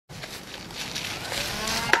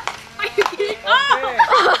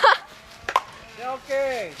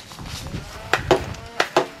Okay.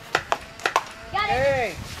 Got it.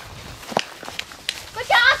 Okay. Good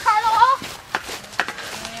job, Carlo.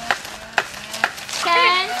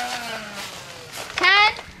 10. 10.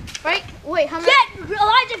 Right? Wait, how many? Get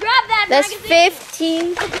Elijah, grab that. That's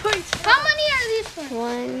magazine. 15. How many are these for?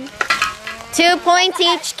 1. 2 points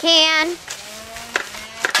each can.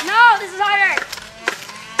 No, this is harder.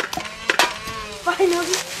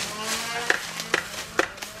 Finally.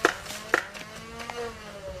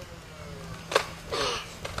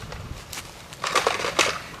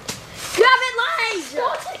 Grab it, Lige!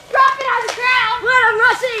 Don't just drop it on the ground! What? I'm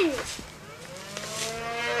rushing!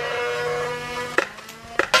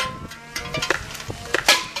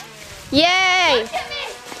 Yay!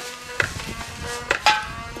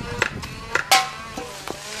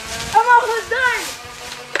 I'm almost done!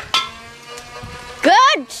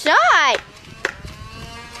 Good shot!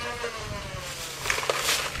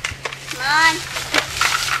 Come on.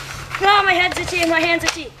 No, my head's itchy and my hand's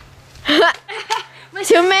itchy.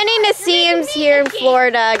 Too many Naseems here in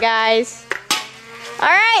Florida, guys. All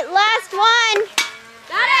right, last one.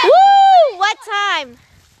 Got it! Woo! What time?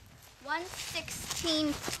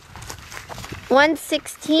 1:16.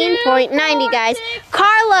 1:16.90, guys.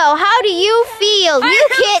 Carlo, how do you feel? You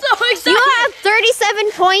have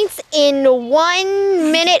 37 points in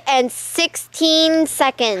 1 minute and 16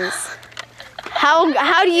 seconds.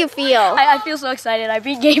 How do you feel? I feel so excited. I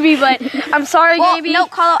beat Gaby, but I'm sorry, Gaby. No,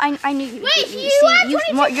 Carlo, I knew you. Wait,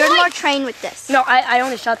 You're more trained with this. No, I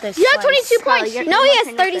only shot this. You have 22 points. No, he has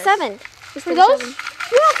 37. For those?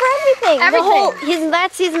 Yeah, for everything. The whole,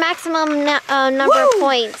 that's his maximum number of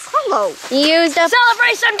points. Carlo. You used up.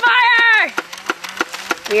 Celebration fire!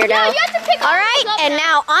 Weirdo. Yeah, you have to pick all right, and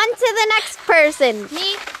now on to the next person.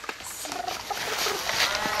 Me.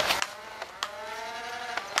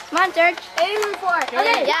 Come on, Serge. Aim for it.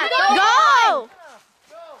 Okay, Yeah, go. go!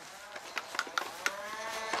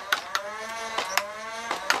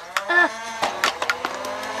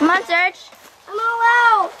 Come on, Serge. I'm all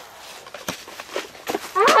out.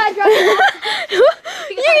 I dropped it. You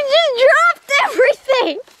just dropped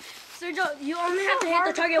everything. Sergio, you only have to hit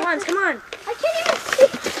the target once. Come on. I can't even see.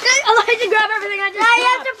 Elijah, grab everything I just I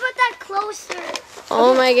have to put that closer.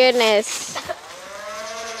 Oh my goodness.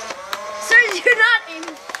 Serge, you're not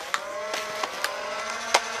aiming.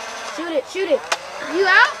 Shoot it, shoot it. You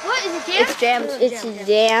out? What is it, jammed? It's jammed. It's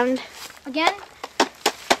jammed. Again?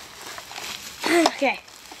 Okay.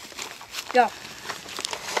 Go.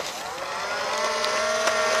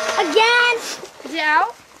 Again? Is it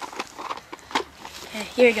out? Okay,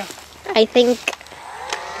 here we go. I think.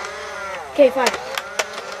 Okay, fine.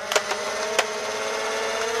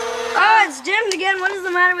 Oh, it's jammed again. What is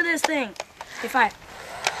the matter with this thing? Okay, fine.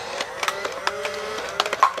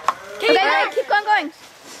 Okay, keep going.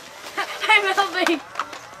 I'm helping.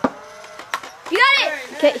 You got it!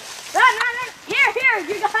 Okay. Run. Here,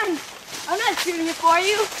 you're done. I'm not shooting it for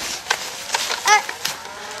you.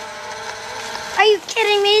 Are you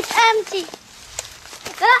kidding me? It's empty.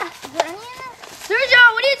 Ah, is there any in it? Sergio,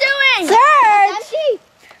 what are you doing? Serge!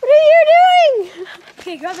 What are you doing?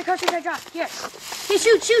 Okay, grab the cartridge I dropped. Here. Hey,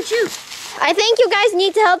 shoot. I think you guys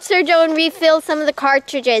need to help Sergio and refill some of the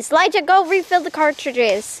cartridges. Elijah, go refill the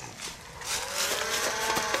cartridges.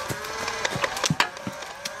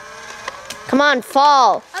 Come on,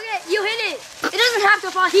 fall. Okay, you hit it. It doesn't have to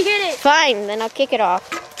fall. He hit it. Fine, then I'll kick it off.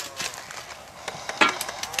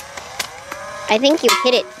 I think you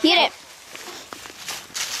hit it. Hit it.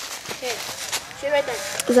 Okay, shoot right there.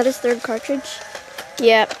 Is that his third cartridge?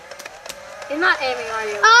 Yep. You're not aiming, are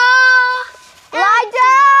you?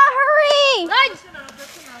 Elijah, hurry!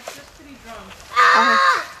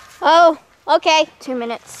 Oh, okay. 2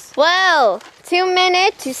 minutes. Well, 2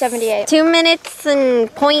 minutes. 2:78. 2 minutes and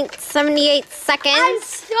 0.78 seconds. I'm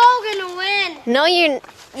still gonna win. No,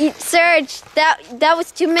 Serge, that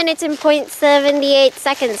was 2 minutes and 0.78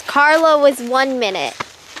 seconds. Carlo was 1 minute.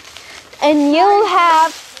 And you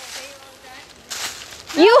have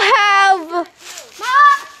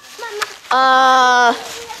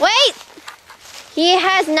wait. He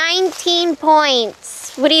has 19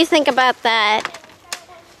 points. What do you think about that?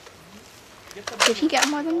 Did he get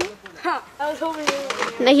more than me? I was hoping you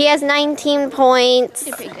would. No, he has 19 points.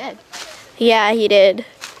 Did pretty good. Yeah, he did.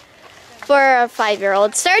 For a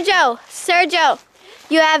 5-year-old. Sergio,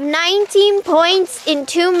 you have 19 points in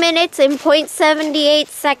 2 minutes and 0.78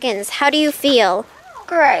 seconds. How do you feel?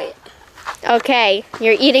 Great. Okay,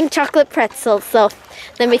 you're eating chocolate pretzels, so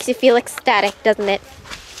that makes you feel ecstatic, doesn't it?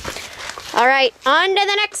 All right, on to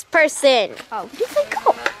the next person. Oh, where did they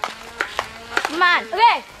go? Come on.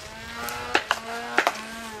 Okay.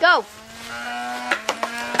 Go.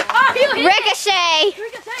 you hit Ricochet. it.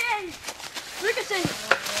 Ricochet. Ricochet.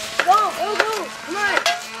 Go. Come on.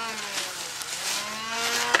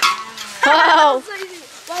 Oh, So easy.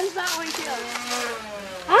 One's that one kill.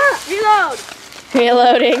 Reload.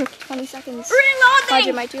 reloading. 20 seconds. Reloading.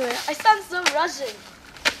 Roger might do it. I sound so rushing.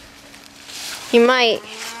 You might.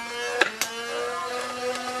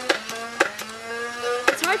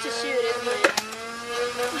 It's hard to shoot, isn't it?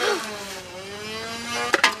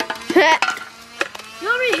 You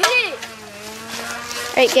already hit it.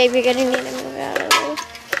 Right, Gabe, you're gonna need to move out of the way.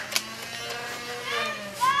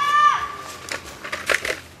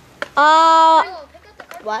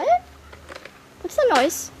 What? What's the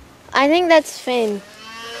noise? I think that's Finn.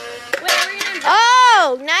 Wait, are we gonna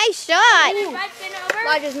Oh, nice shot. invite Finn over?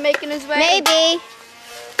 Roger's making his way. Maybe.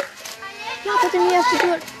 No, but then you have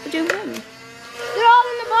to do him. They're all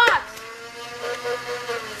in the box.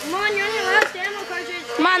 Come on, you're on your last ammo cartridge.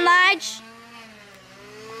 Come on, Lige.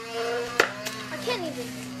 I can't even.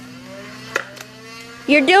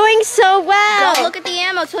 You're doing so well. Don't look at the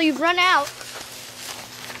ammo till you've run out.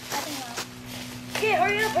 Okay,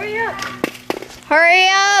 hurry up. Hurry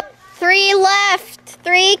up. 3 left.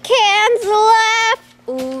 3 cans left.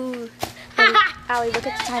 Ooh. Allie, look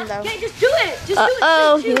at the time though. Okay, just do it. Just do it.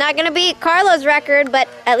 Uh-oh, Shoot. he's not gonna beat Carlo's record, but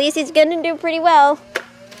at least he's gonna do pretty well.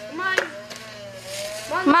 Come on.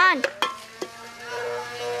 Come on.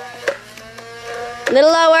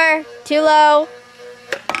 Little lower. Too low.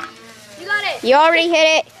 You got it. You already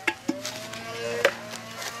hit it.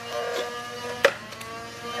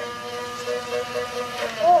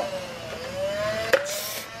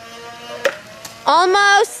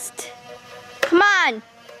 Almost. Come on.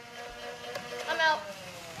 I'm out.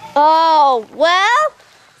 Oh, well,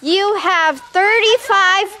 you have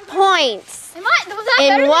 35 points Was that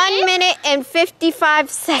better in than 1 Gabe? minute and 55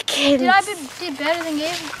 seconds. Did I did better than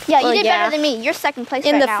Gabe? Yeah, you Well, did yeah. better than me. You're second place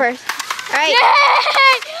in right the now. first. All right.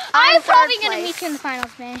 I'm I'm probably third gonna place. meet you in the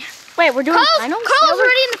finals, man. Wait, we're doing finals? Carl's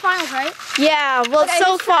already in the finals, right? Yeah, well, Okay,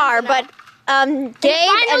 so who's far, friends but Gabe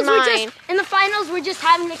and mine. In the finals, we're just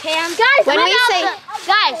having the cans. Guys, When look we out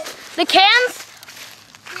say- the cans,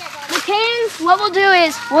 what we'll do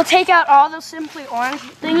is we'll take out all those simply orange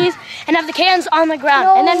thingies and have the cans on the ground.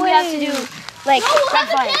 No and then we have to way. do, like, No, we'll have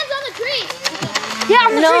the fire. cans on the tree. Yeah,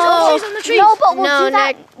 on the No. trees, on the trees. No, but we'll No, do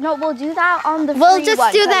that. No, we'll do that on the We'll free just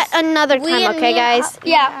one, do 'cause that another we time, and okay, me and guys?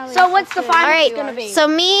 Yeah, so what's the All finals right, gonna be? so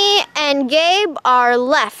me and Gabe are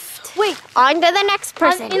left. Wait. On to the next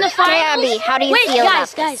person. in the finals- Gabby, how do you Wait, feel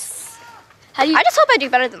guys, about guys. this? How do you? I just hope I do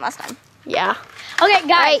better than last time. Yeah. Okay, All guys,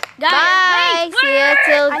 right, guys. bye. Wait, See you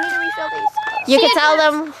till I need to refill these. you see can you tell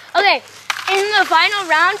till- them. Okay, in the final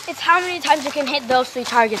round, it's how many times you can hit those 3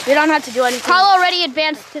 targets. We don't have to do anything. Carl already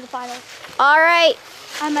advanced to the finals. All right.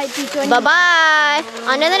 I might be joining. Bye-bye.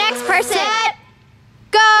 On to the next person. Set.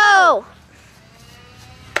 Go.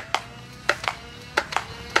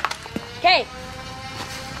 Okay.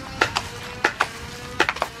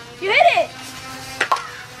 You hit it.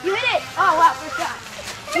 You hit it. Oh wow, first shot.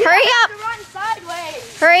 You Hurry have up. to run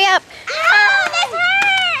sideways. Hurry up. Oh, that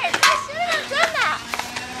hurt! I shouldn't have done that.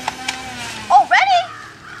 Already?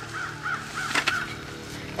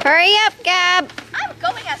 Hurry up, Gab. I'm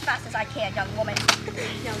going as fast as I can, young woman.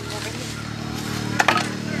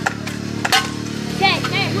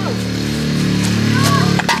 Okay, move.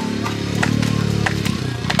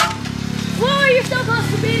 Whoa, you're so close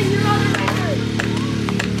to beating your other record.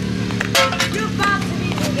 You're about to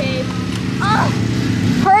beat me, Gabe.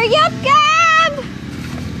 Hurry up, Gab.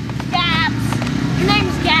 Gabs. Your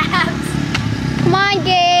name's Gabs. Come on,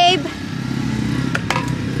 Gabe.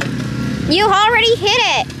 You already hit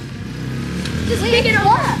it. Just pick it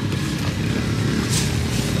up.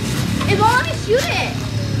 It won't let me shoot it.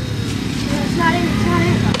 It's not in. It's not in.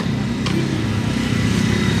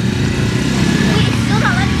 Wait, it's still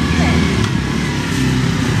not letting me do it.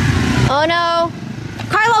 Oh no.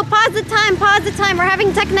 Carlo, pause the time. Pause the time. We're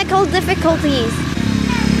having technical difficulties.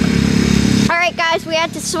 All right, guys, we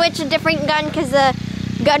had to switch a different gun because the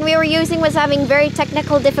gun we were using was having very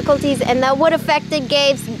technical difficulties, and that would have affected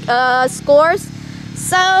Gabe's scores.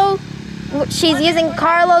 So she's using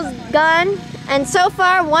Carlo's gun, and so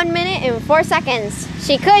far 1 minute and 4 seconds.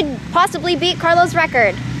 She could possibly beat Carlo's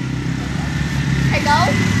record. Okay, go.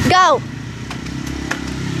 Go.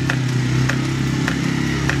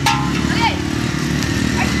 Okay.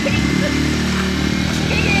 Are you kidding?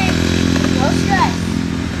 No stress.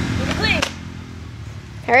 You're clean.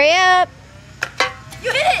 Hurry up. You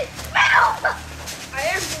hit it. I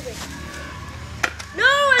am moving. No,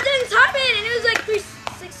 I didn't time it, and it was like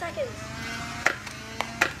 6 seconds.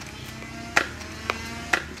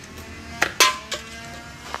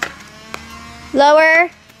 Lower.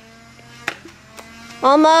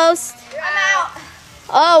 Almost. I'm out.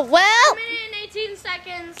 Oh, well. 1 minute and 18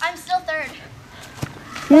 seconds. I'm still third.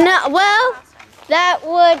 No, well, that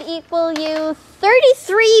would equal you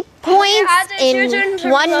 33 points in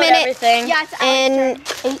 1 minute Yeah, it's and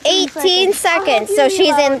 18 seconds. So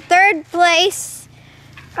she's in third place.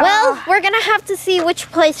 Well, we're going to have to see which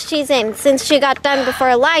place she's in since she got done before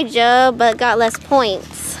Elijah but got less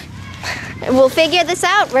points. We'll figure this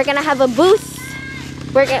out. We're going to have a booth.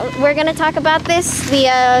 We're going to talk about this,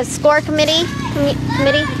 the score committee.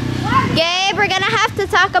 Gabe, we're going to have to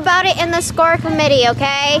talk about it in the score committee,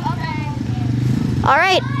 okay? All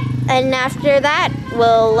right. And after that,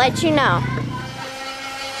 we'll let you know.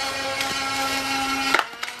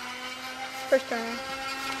 First turn.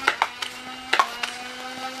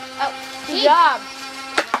 Oh, Good job.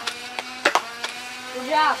 Good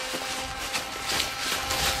job.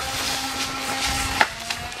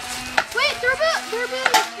 wait, there will be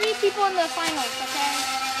 3 people in the finals, okay?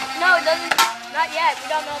 No, it doesn't. Not yet. We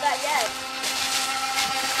don't know that yet.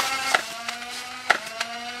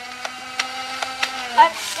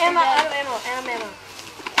 Ammo, out of ammo, out of ammo.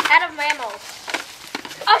 Out of ammo.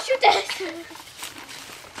 Oh, shoot this!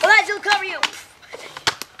 Elijah will cover you.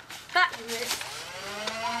 Ha, you missed.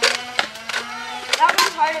 That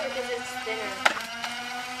one's harder because it's thinner.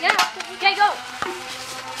 Yeah. Okay, go.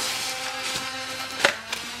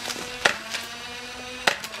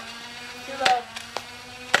 Too low.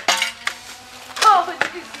 Oh,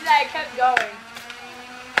 did you see that? I kept going.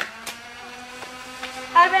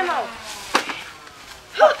 Out of ammo.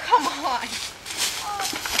 Oh, come on.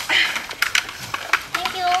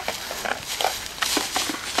 Thank you.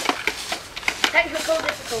 Technical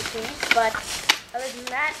difficulties, but other than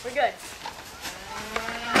that, we're good.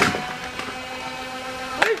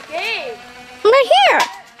 Where's Gabe? Right here.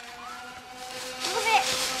 Move it.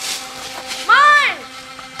 Come on!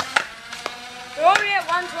 We're already at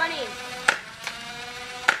 120.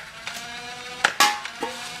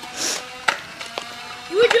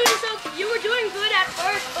 You were doing good at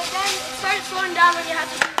first, but then it started slowing down when you had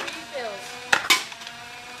to do refills.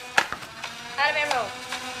 Out of ammo.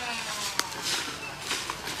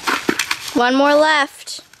 1 more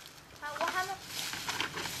left. Come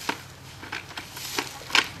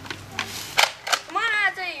on,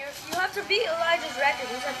 I tell you, you have to beat Elijah's record.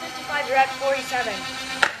 He's at 55, you're at 47.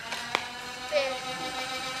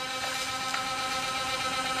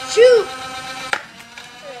 Shoot!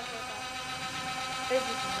 Oh,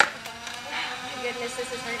 goodness,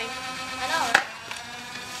 this is hurting. I know, right?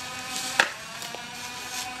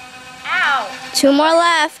 Ow! 2 more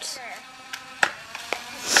left.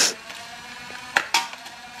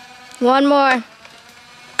 1 more.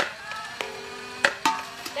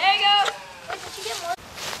 There you go! Wait, did you get more?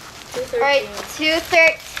 All right,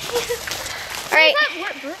 2:13. All right,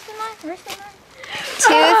 Where's the line?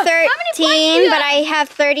 2:13, but I have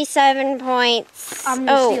 37 points.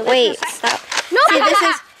 Oh, wait, stop. No, See, this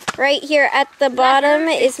is right here at the bottom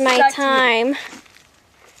is my time.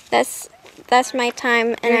 That's my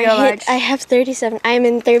time, and I have 37. I'm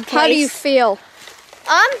in third place. How do you feel?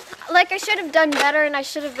 Like I should have done better, and I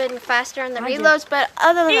should have been faster on the reloads. But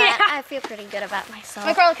other than that, I feel pretty good about myself.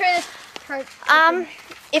 Wait, Carl, carry this.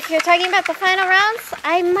 If you're talking about the final rounds,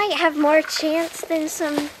 I might have more chance than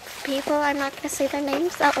some people. I'm not gonna say their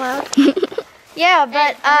names out loud. Yeah,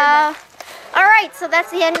 but all right. So that's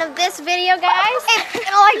the end of this video, guys. Hey,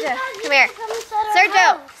 Elijah, come here.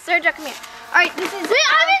 Sergio, come here. All right, this is.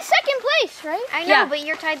 I'm in second place, right? I know, but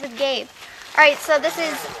you're tied with Gabe. All right, so this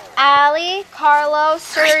is Ali, Carlo,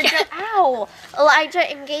 Sergio, Elijah,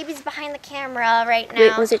 and Gaby's behind the camera right now.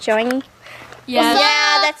 Wait, was it showing me?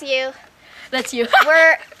 Yeah, that's you. That's you.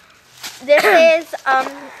 This is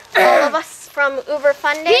all of us from Uber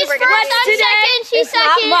Fun Day. He's first, I'm second, she's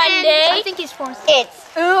second. Monday. I think he's fourth. It's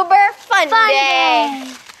Uber Fun Day.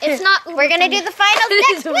 It's not Uber We're gonna do the finals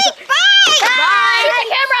next week. Bye. Bye. the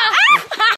camera.